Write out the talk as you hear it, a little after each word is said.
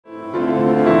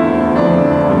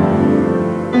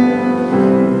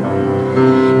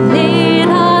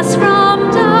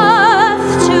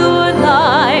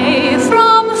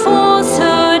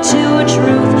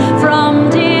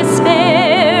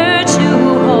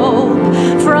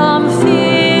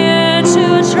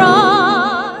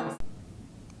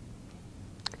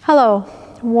Hello,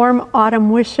 warm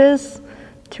autumn wishes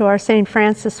to our St.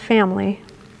 Francis family.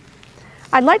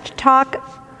 I'd like to talk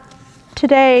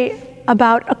today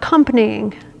about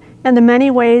accompanying and the many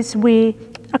ways we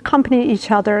accompany each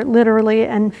other literally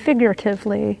and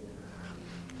figuratively.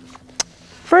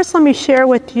 First, let me share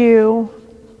with you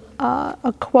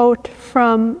a quote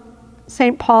from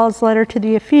St. Paul's letter to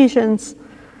the Ephesians.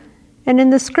 And in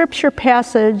the scripture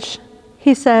passage,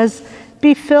 he says,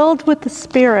 "Be filled with the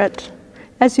Spirit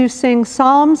as you sing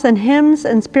psalms and hymns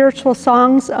and spiritual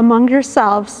songs among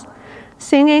yourselves,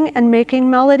 singing and making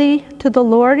melody to the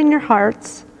Lord in your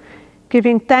hearts,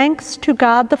 giving thanks to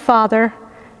God the Father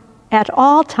at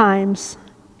all times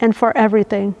and for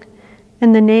everything,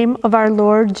 in the name of our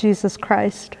Lord Jesus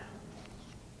Christ."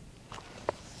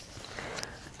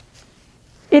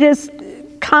 It is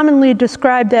commonly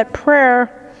described that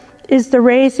prayer is the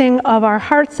raising of our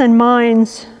hearts and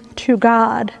minds to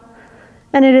God.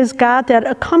 And it is God that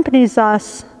accompanies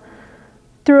us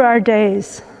through our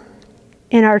days,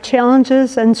 in our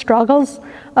challenges and struggles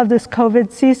of this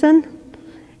COVID season,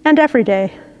 and every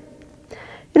day.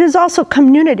 It is also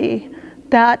community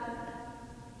that,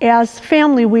 as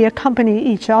family, we accompany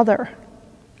each other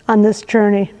on this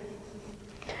journey.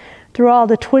 Through all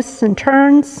the twists and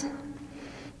turns,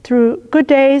 through good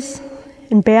days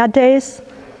and bad days,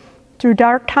 through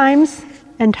dark times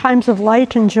and times of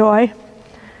light and joy.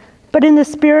 But in the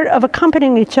spirit of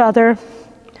accompanying each other,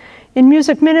 in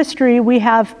music ministry, we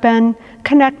have been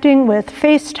connecting with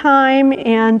FaceTime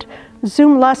and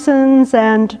Zoom lessons,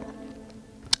 and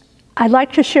I'd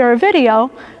like to share a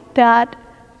video that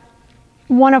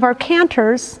one of our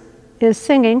cantors is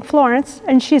singing, Florence,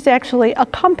 and she's actually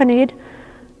accompanied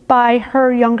by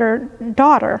her younger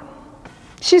daughter.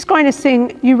 She's going to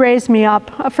sing "You Raise Me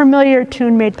Up," a familiar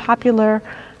tune made popular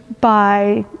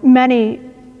by many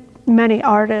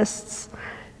artists.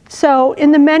 So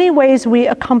in the many ways we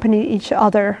accompany each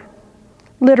other,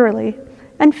 literally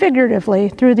and figuratively,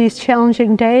 through these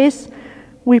challenging days,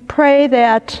 we pray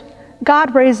that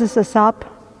God raises us up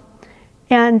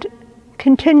and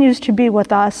continues to be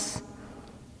with us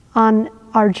on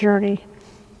our journey.